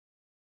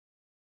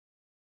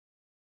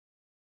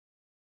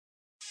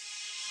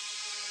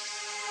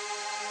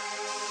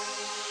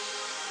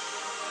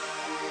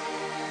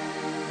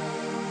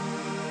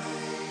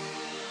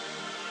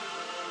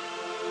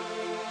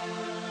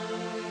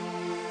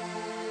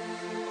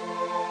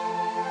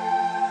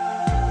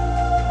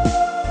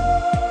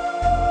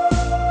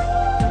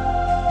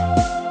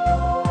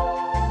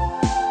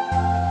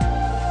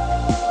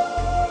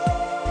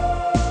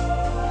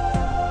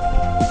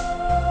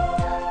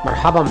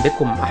مرحبا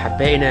بكم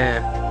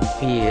أحبائنا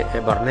في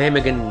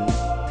برنامج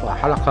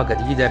وحلقة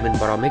جديدة من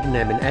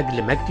برامجنا من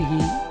أجل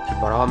مجده،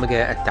 البرامج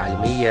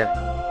التعليمية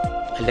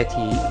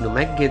التي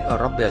نمجد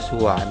الرب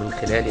يسوع من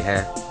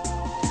خلالها.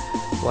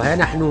 وها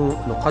نحن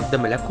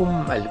نقدم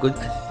لكم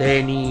الجزء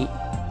الثاني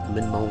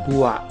من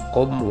موضوع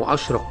قم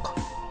وأشرق.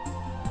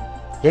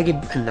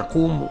 يجب أن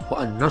نقوم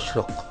وأن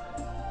نشرق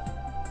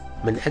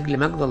من أجل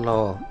مجد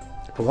الله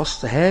في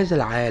وسط هذا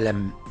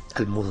العالم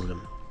المظلم.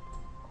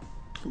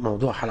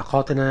 موضوع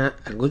حلقاتنا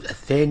الجزء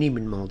الثاني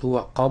من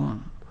موضوع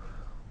قم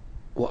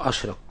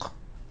وأشرق.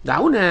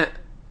 دعونا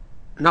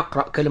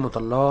نقرأ كلمة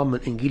الله من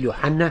إنجيل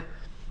يوحنا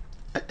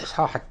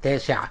الإصحاح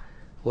 9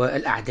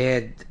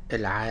 والأعداد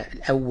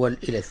الأول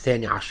إلى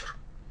 12.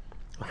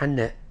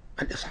 يوحنا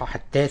الإصحاح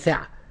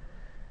 9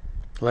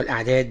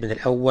 والأعداد من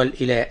الأول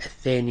إلى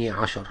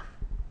 12.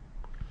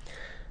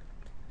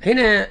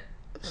 هنا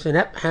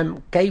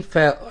سنفهم كيف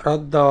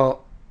رد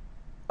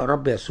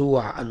الرب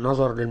يسوع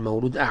النظر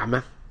للمولود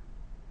أعمى،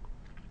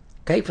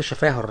 كيف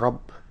شفاه الرب.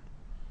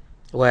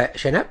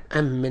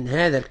 وسنفهم من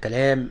هذا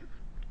الكلام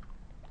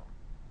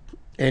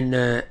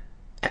أن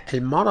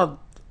المرض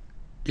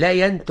لا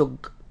ينتج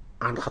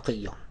عن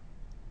خطية،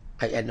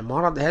 أي أن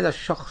مرض هذا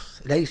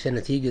الشخص ليس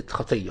نتيجة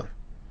خطية.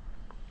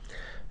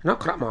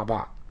 نقرأ مع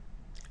بعض.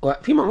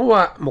 وفيما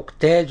هو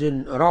مجتاز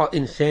رأى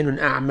إنسان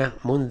أعمى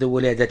منذ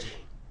ولادته،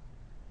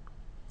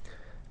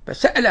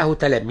 فسأله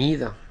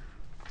تلاميذه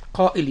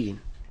قائلين: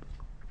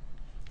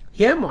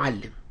 يا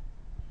معلم،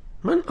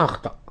 من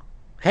أخطأ،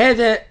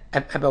 هذا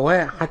أم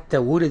أبواه حتى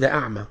ولد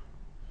أعمى؟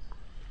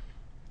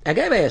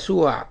 أجاب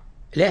يسوع: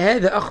 لا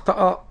هذا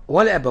أخطأ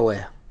ولا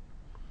أبواه،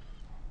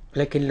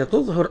 لكن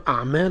لتظهر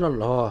أعمال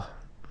الله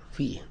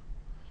فيه.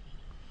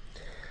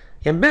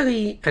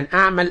 ينبغي أن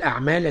أعمل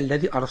أعمال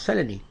الذي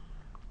أرسلني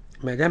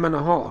ما دام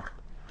نهار،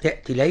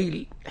 يأتي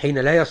ليل حين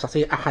لا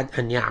يستطيع أحد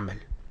أن يعمل.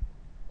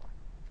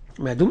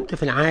 ما دمت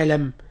في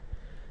العالم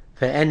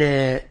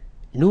فأنا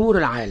نور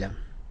العالم.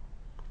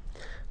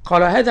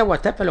 قال هذا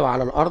وتفل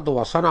على الأرض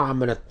وصنع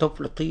من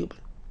الطفل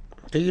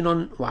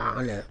طينا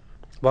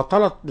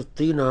وطلت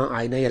بالطين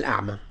عيني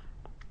الأعمى،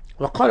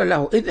 وقال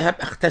له: اذهب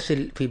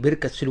اغتسل في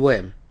بركة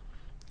سلوام،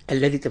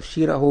 الذي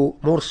تفسيره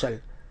مرسل،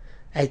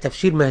 أي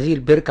تفسير ما هذه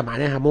البركة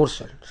معناها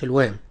مرسل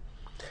سلوام.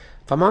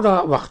 فمضى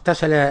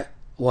واغتسل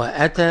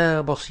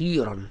وأتى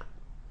بصيرا.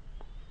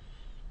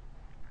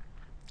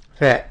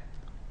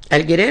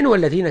 فالجيران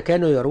والذين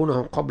كانوا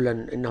يرونه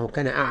قبلا إنه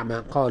كان أعمى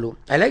قالوا: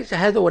 أليس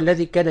هذا هو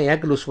الذي كان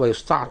يجلس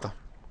ويستعطى؟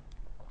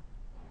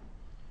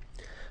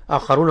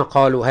 آخرون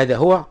قالوا: هذا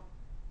هو،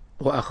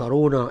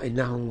 وآخرون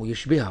إنه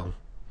يشبهه.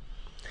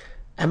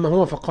 أما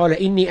هو فقال: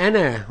 إني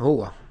أنا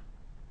هو.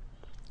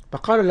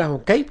 فقال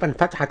له: كيف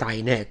انفتحت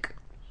عيناك؟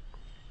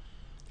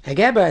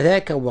 أجاب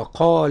ذاك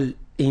وقال: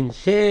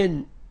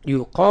 إنسان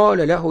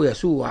يقال له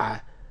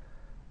يسوع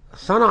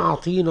صنع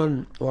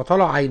طينا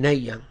وطلع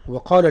عيني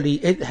وقال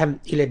لي: اذهب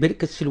إلى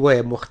بركة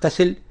سلوام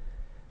واغتسل.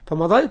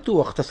 فمضيت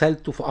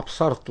واغتسلت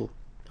فأبصرت.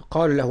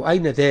 قال له: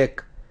 أين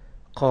ذاك؟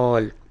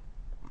 قال: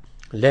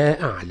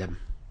 لا أعلم.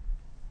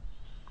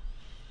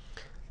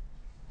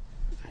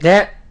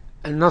 ده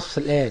النص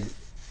الآن،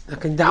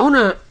 لكن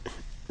دعونا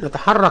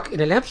نتحرك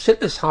إلى نفس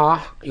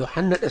الإصحاح،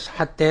 يوحنا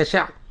الإصحاح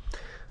 9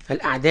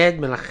 الأعداد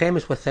من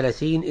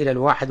 35 إلى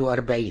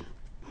 41.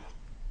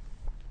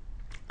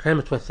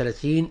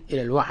 35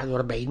 إلى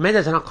 41.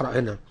 ماذا سنقرأ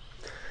هنا؟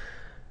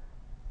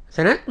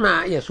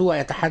 سنسمع يسوع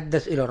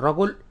يتحدث إلى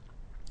الرجل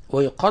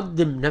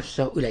ويقدم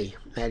نفسه إليه،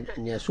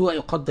 يعني يسوع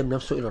يقدم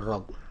نفسه إلى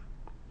الرجل.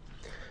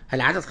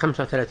 العدد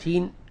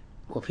 35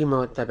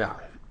 وفيما تبعه.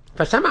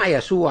 فسمع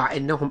يسوع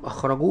إنهم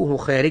أخرجوه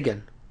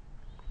خارجا،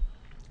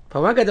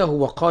 فوجده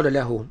وقال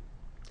له: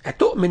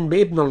 أتؤمن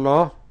بابن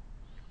الله؟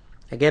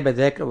 أجاب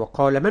ذاك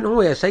وقال: من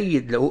هو يا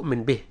سيد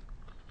لأؤمن به؟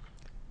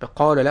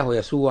 فقال له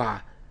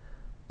يسوع: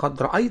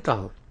 قد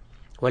رأيته،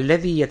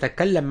 والذي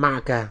يتكلم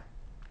معك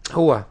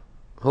هو.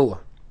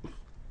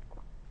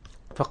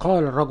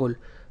 فقال الرجل: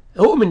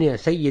 أؤمن يا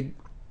سيد،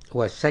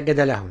 وسجد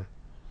له.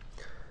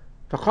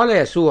 فقال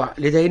يسوع: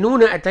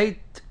 لدينونة أتيت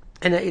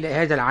أنا إلى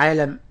هذا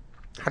العالم،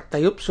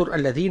 حتى يبصر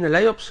الذين لا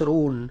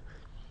يبصرون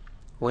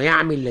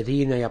ويعمي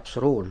الذين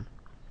يبصرون.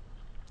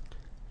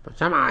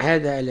 فسمع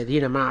هذا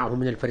الذين معه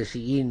من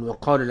الفريسيين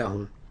وقال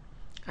لهم: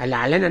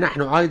 ألعلنا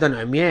نحن أيضا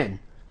عميان؟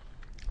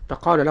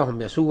 فقال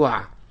لهم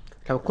يسوع: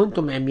 لو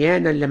كنتم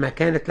عميانا لما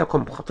كانت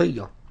لكم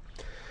خطية،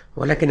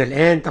 ولكن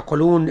الآن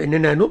تقولون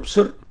إننا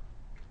نبصر،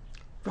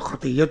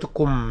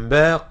 فخطيتكم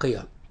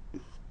باقية.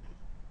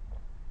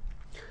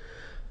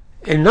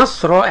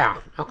 النص رائع،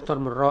 أكثر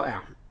من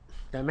رائع.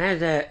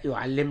 فماذا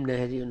يعلمنا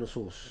هذه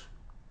النصوص؟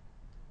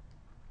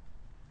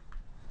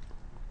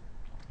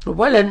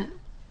 أولا،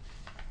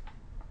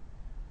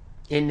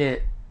 إن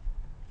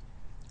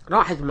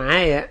لاحظ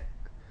معايا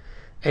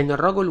إن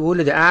الرجل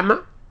ولد أعمى،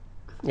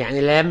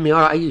 يعني لم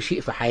يرى أي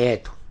شيء في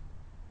حياته.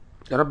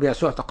 الرب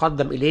يسوع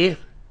تقدم إليه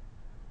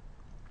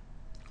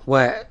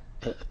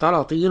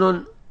وطلع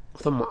طينا،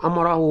 ثم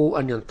أمره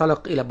أن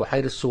ينطلق إلى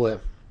بحيرة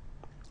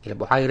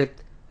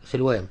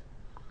سلوام،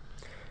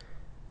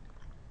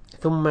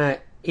 ثم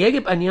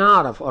يجب أن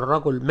يعرف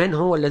الرجل من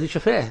هو الذي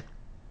شفاه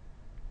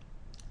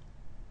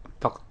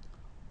فقط.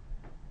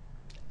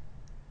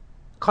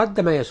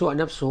 قدم يسوع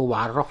نفسه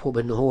وعرفه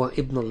بأنه هو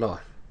ابن الله.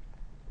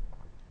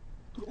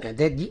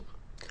 الإعداد دي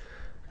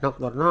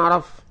نقدر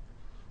نعرف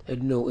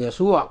أنه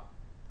يسوع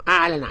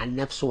أعلن عن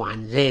نفسه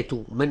وعن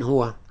ذاته. من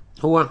هو؟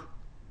 هو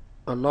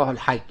الله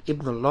الحي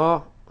ابن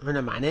الله.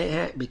 هنا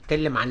معناها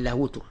بيتكلم عن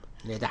لاهوته،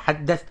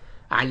 يتحدث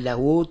عن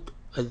لاهوت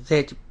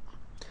الذاتي،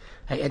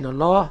 أي أن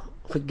الله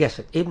في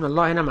الجسد. ابن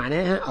الله هنا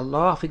معناها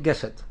الله في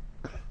الجسد.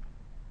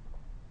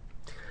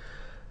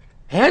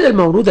 هذا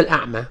المولود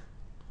الأعمى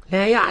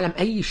لا يعلم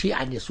أي شيء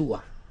عن يسوع،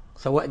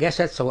 سواء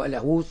جسد سواء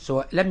لاهوت،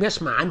 سواء لم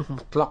يسمع عنه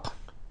مطلقا،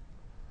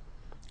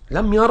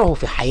 لم يره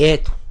في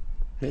حياته،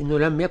 لأنه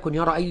لم يكن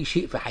يرى أي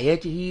شيء في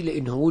حياته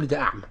لأنه ولد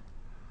أعمى.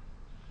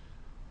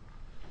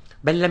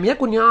 بل لم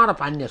يكن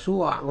يعرف عن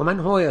يسوع ومن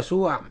هو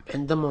يسوع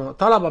عندما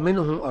طلب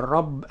منه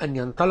الرب أن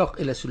ينطلق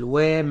إلى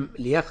سلوام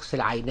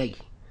ليغسل عينيه.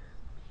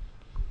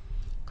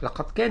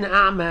 لقد كان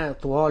أعمى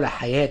طوال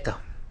حياته،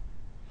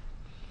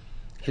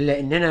 إلا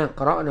أننا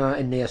قرأنا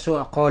أن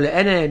يسوع قال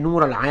أنا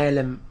نور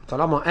العالم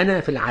طالما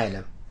أنا في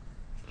العالم.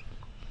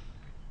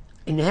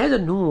 إن هذا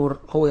النور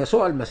هو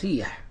يسوع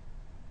المسيح،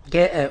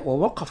 جاء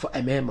ووقف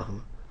أمامه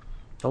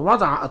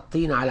ووضع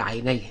الطين على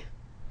عينيه،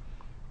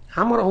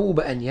 أمره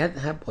بأن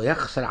يذهب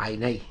ويغسل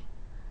عينيه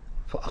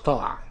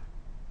فأطاع.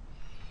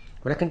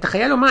 ولكن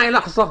تخيلوا معي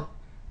لحظة،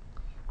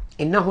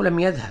 إنه لم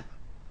يذهب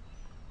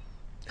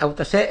أو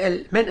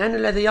تساءل من أنا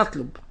الذي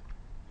يطلب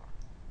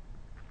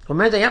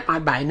وماذا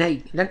يفعل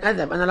بعيني؟ لن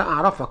أذهب، أنا لا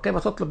أعرفك، كيف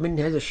تطلب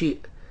مني هذا الشيء؟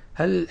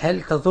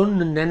 هل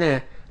تظن أن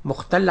أنا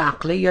مختل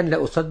عقليا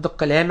لا أصدق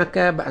كلامك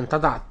بأن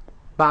تضع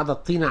بعض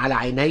الطين على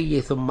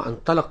عيني ثم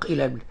أنطلق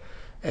إلى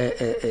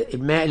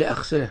الماء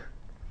لأغسله؟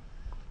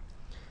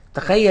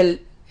 تخيل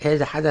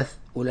هذا حدث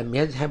ولم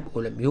يذهب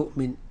ولم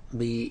يؤمن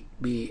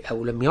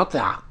أو لم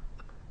يطع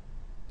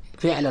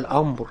فعل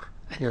الأمر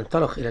أن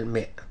ينطلق إلى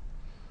الماء،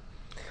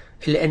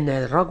 إلا أن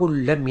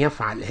الرجل لم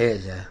يفعل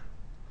هذا،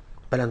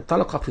 بل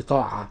انطلق في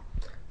طاعة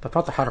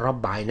ففتح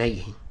الرب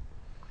عينيه.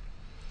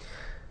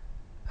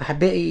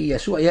 أحبائي،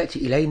 يسوع يأتي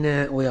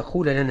إلينا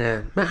ويقول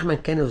لنا مهما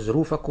كانت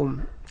ظروفكم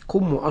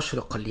قم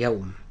وأشرق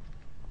اليوم،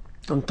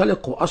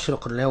 انطلق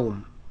وأشرق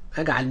اليوم،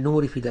 أجعل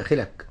نوري في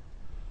داخلك.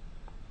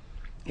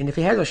 إن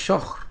في هذا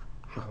الشهر،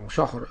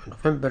 شهر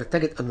نوفمبر،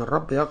 تجد أن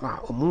الرب يضع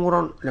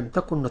أمورا لم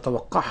تكن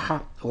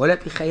نتوقعها ولا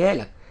في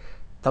خيالك.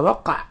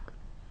 توقع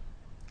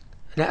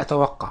لا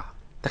أتوقع،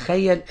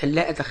 تخيل أن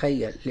لا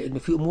أتخيل، لأن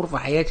في أمور في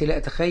حياتي لا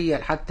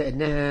أتخيل حتى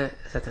أنها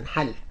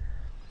ستنحل.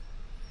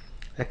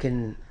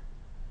 لكن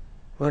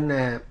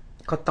وأنا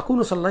قد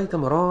تكون صليت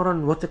مرارا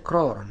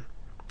وتكرارا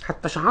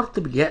حتى شعرت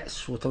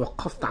باليأس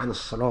وتوقفت عن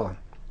الصلاة،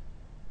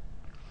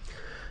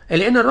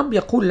 لأن الرب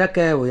يقول لك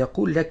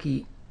ويقول لك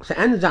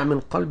سأنزع من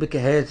قلبك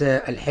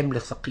هذا الحمل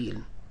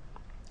الثقيل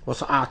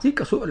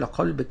وسأعطيك سؤل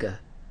قلبك،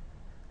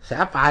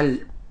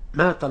 سأفعل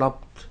ما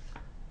طلبت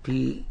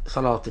في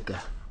صلاتك.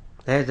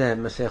 هذا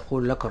ما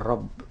سيقول لك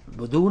الرب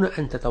بدون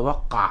أن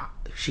تتوقع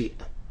شيء.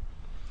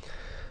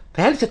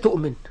 فهل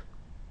ستؤمن؟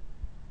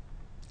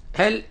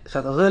 هل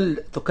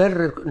ستظل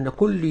تكرر أن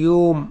كل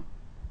يوم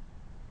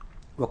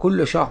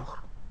وكل شهر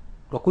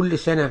وكل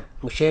سنة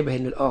مشابه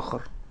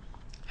للآخر؟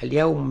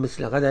 اليوم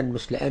مثل غدا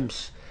مثل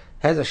أمس،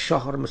 هذا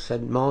الشهر مثل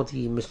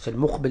الماضي مثل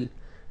المقبل،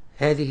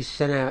 هذه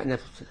السنة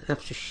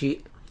نفس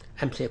الشيء،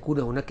 أم سيكون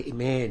هناك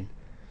إيمان؟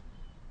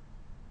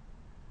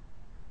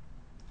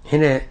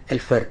 هنا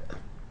الفرق.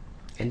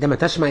 عندما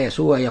تسمع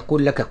يسوع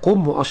يقول لك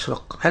قم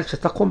وأشرق، هل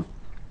ستقم؟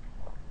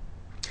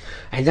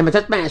 عندما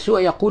تسمع يسوع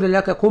يقول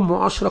لك قم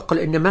وأشرق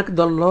لأن مجد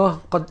الله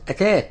قد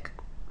أتاك،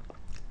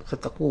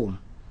 ستقوم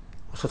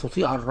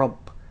وستطيع الرب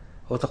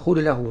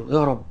وتقول له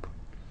يا رب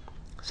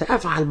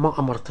سأفعل ما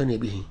أمرتني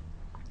به،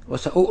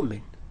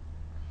 وسأؤمن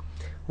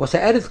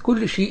وسأرث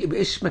كل شيء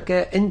باسمك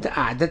أنت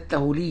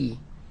أعددته لي،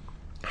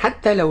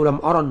 حتى لو لم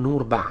أرى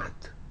النور بعد.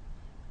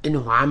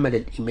 إنه عمل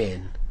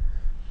الإيمان.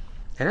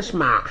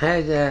 هنسمع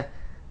هذا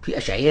في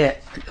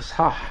أشعياء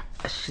الإصحاح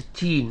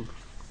 60.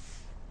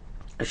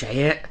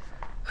 أشعياء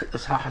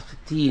الإصحاح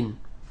 60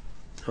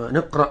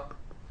 نقرأ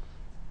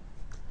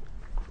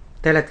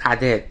 3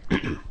 أعداد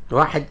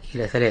 1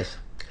 إلى 3.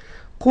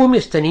 قوم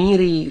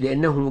استنيري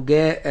لأنه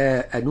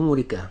جاء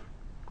نورك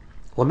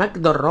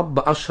ومجد الرب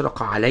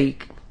أشرق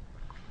عليك،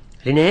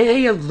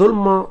 لنهاية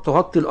الظلمة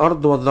تغطي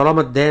الأرض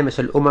والظلام دامس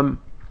الأمم،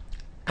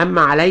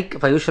 أما عليك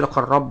فيشرق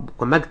الرب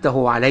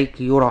ومجده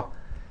عليك يرى،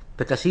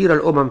 فتسير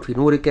الأمم في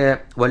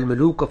نورك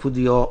والملوك في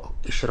ضياء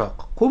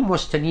إشراق. قم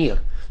واستنير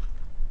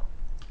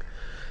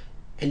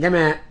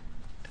عندما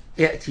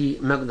يأتي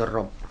مجد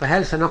الرب.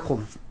 فهل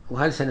سنقم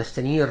وهل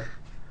سنستنير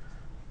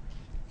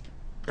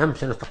أم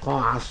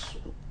سنتقاعس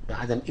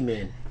بعدم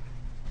إيمان؟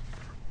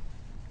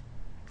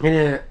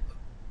 هنا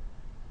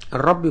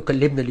الرب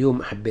يكلمنا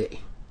اليوم أحبائي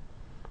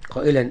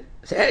قائلا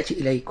سأأتي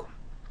إليكم،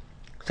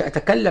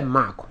 سأتكلم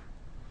معكم،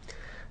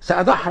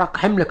 سأدحرج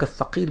حملك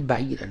الثقيل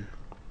بعيدا،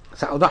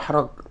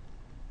 سأدحرج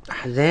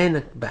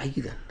أحزانك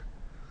بعيدا،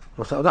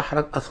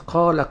 وسأدحرج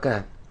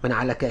أثقالك من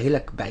على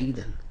كاهلك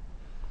بعيدا.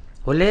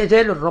 ولا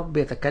يزال الرب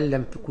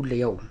يتكلم في كل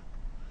يوم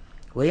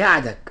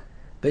ويعدك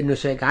بأنه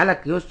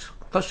سيجعلك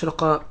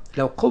تشرق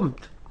لو قمت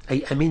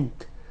أي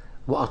أمنت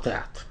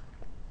وأطعت.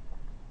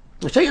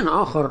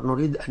 شيء آخر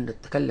نريد أن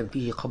نتكلم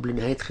فيه قبل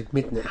نهاية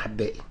خدمتنا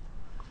أحبائي،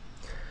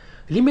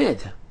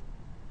 لماذا؟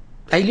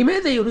 أي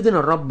لماذا يريدنا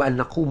الرب أن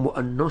نقوم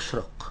وأن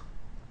نشرق؟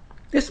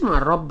 اسمع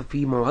الرب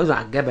في موعظة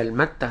على الجبل،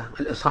 متى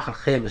الإصحاح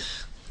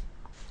الخامس،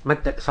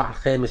 متى الإصحاح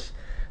الخامس،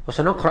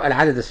 وسنقرأ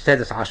العدد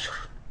 16.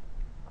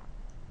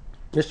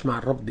 اسمع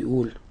الرب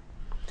يقول: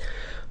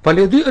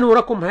 فليضيء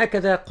نوركم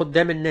هكذا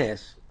قدام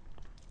الناس.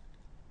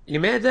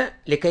 لماذا؟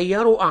 لكي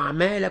يروا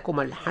أعمالكم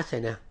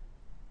الحسنة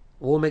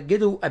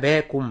ومجدوا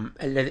أباكم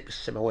الذي في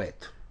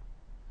السماوات.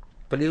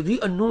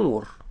 فليضيء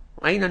النور.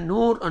 أين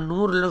النور؟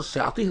 النور الذي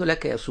سيعطيه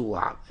لك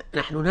يسوع.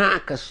 نحن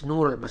نعكس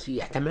نور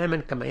المسيح تماما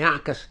كما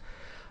يعكس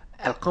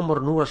القمر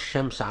نور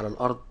الشمس على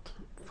الأرض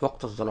في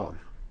وقت الظلام.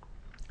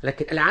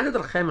 لكن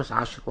العدد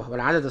 15 وهو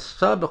العدد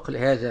السابق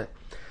لهذا،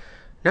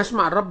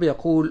 نسمع الرب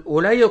يقول: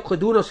 ولا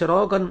يوقدون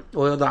سراجا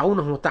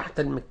ويضعونه تحت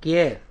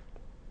المكيال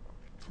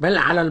بل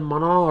على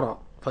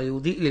المنارة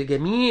فيضيء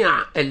للجميع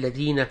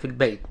الذين في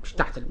البيت. مش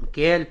تحت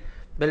المكيال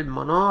بل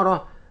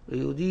المنارة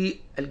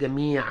يضيء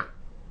الجميع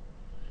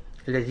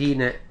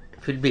الذين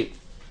في البيت.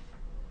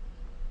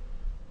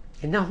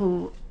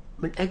 إنه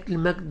من أجل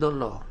مجد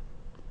الله.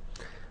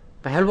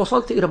 فهل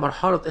وصلت إلى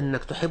مرحلة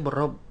أنك تحب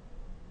الرب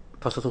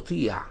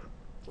فستطيع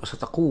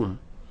وستقوم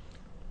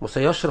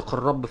وسيشرق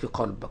الرب في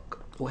قلبك؟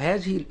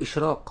 وهذه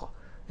الإشراقة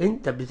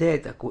أنت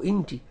بذاتك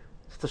وأنت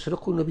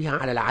ستشرقون بها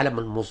على العالم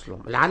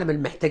المظلم، العالم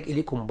المحتاج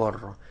إليكم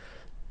بره.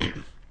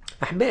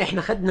 أحبائي،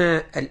 احنا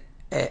خدنا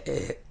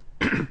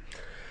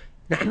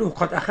نحن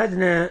قد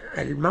أخذنا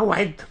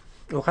الموعد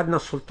وأخذنا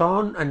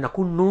السلطان أن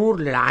نكون نور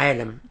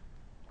للعالم.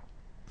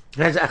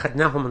 هذا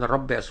أخذناه من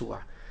الرب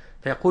يسوع،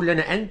 فيقول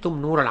لنا: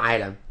 أنتم نور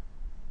العالم.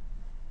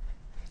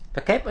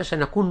 فكيف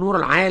سنكون نور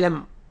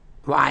العالم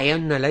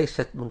وأعيننا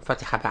ليست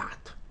منفتحة بعد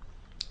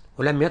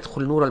ولم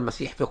يدخل نور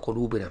المسيح في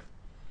قلوبنا؟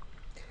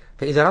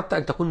 فإذا أردت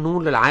أن تكون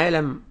نور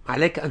للعالم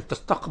عليك أن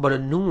تستقبل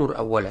النور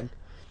أولا،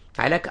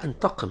 عليك أن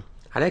تقم،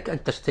 عليك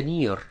أن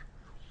تستنير،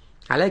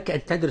 عليك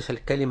أن تدرس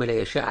الكلمة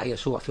ليشاع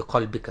يسوع في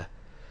قلبك،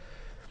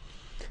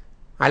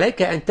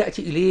 عليك أن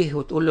تأتي إليه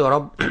وتقول له: يا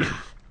رب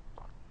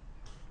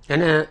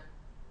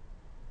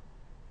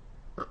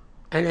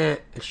أنا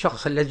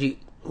الشخص الذي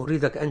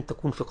أريدك أن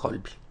تكون في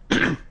قلبي.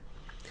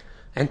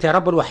 أنت يا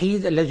رب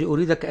الوحيد الذي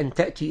أريدك أن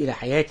تأتي إلى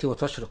حياتي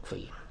وتشرق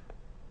فيه.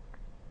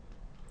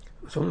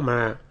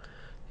 ثم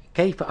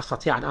كيف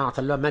أستطيع أن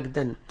أعطي الله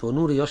مجدا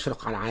ونوري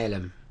يشرق على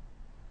العالم؟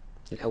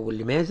 الأول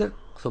لماذا؟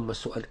 ثم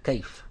السؤال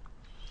كيف؟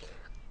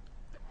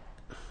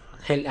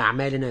 هل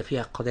أعمالنا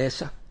فيها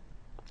قداسة؟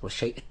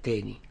 والشيء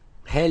الثاني،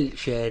 هل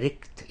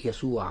شاركت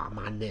يسوع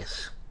مع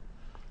الناس؟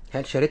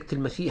 هل شاركت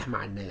المسيح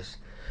مع الناس؟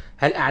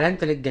 هل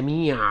أعلنت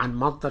للجميع عن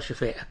مصدر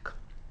شفائك؟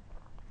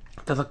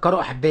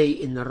 تذكروا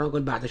أحبائي أن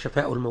الرجل بعد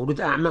شفائه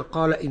المولود أعمى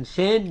قال: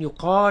 إنسان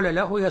يقال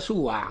له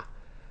يسوع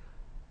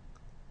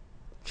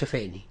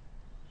شفاني.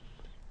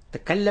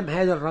 تكلم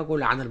هذا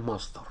الرجل عن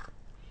المصدر.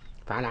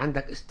 فهل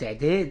عندك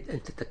استعداد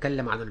أن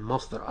تتكلم عن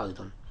المصدر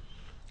أيضا؟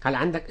 هل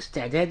عندك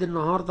استعداد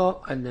النهاردة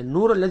أن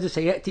النور الذي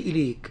سيأتي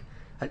إليك،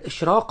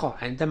 الإشراقة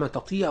عندما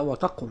تطيع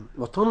وتقم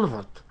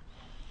وتنهض،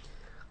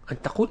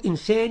 أن تقول: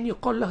 إنسان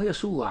يقال له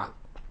يسوع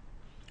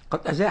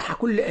قد أزاح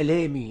كل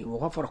ألامي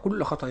وغفر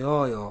كل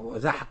خطاياي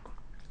وأزاح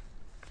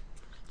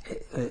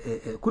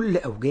كل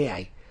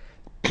أوجاعي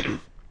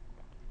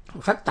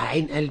وفتح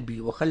عين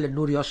قلبي وخلى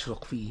النور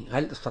يشرق فيه.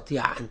 هل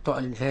تستطيع أن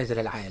تعلن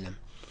هذا للعالم؟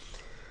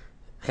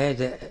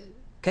 هذا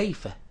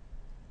كيف؟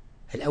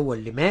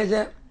 الأول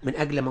لماذا؟ من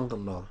أجل مجد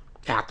الله.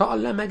 إعطاء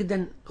الله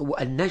مجدا هو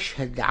أن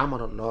نشهد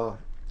لعمل الله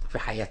في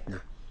حياتنا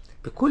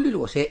بكل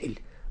الوسائل،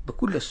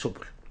 بكل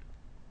السبل.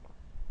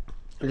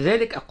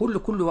 لذلك أقول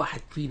لكل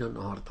واحد فينا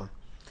النهاردة: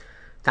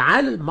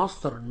 تعال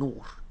المصدر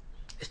النور،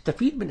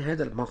 استفيد من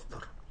هذا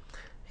المصدر،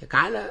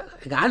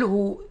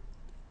 اجعله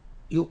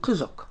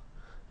يوقظك،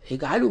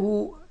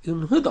 اجعله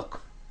ينهضك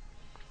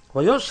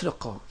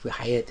ويشرق في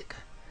حياتك.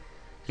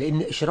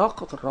 لأن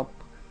إشراقة الرب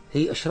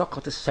هي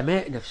إشراقة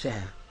السماء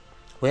نفسها،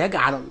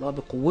 ويجعل الله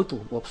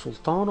بقوته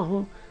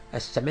وبسلطانه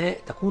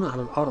السماء تكون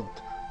على الأرض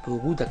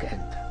بوجودك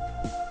أنت.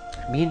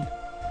 أمين.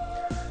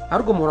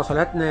 أرجو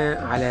مراسلاتنا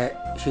على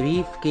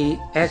شريف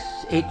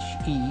KSHERIF@live.ca.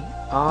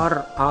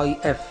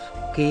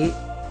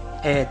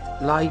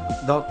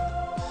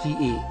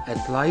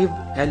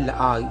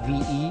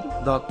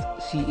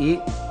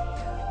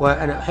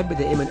 وأنا أحب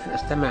دائما أن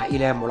أستمع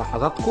إلى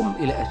ملاحظاتكم،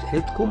 إلى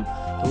أسئلتكم،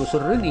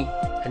 ويسرني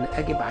أن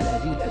أجب على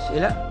هذه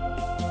الأسئلة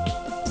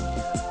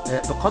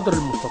بقدر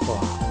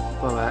المستطاع.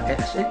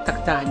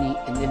 وأسئلتك تعني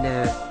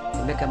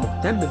أنك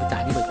مهتم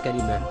بتعليم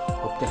الكلمة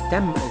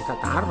وبتهتم أن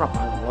تتعرف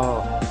على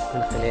الله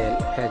من خلال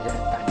هذا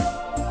التعليم.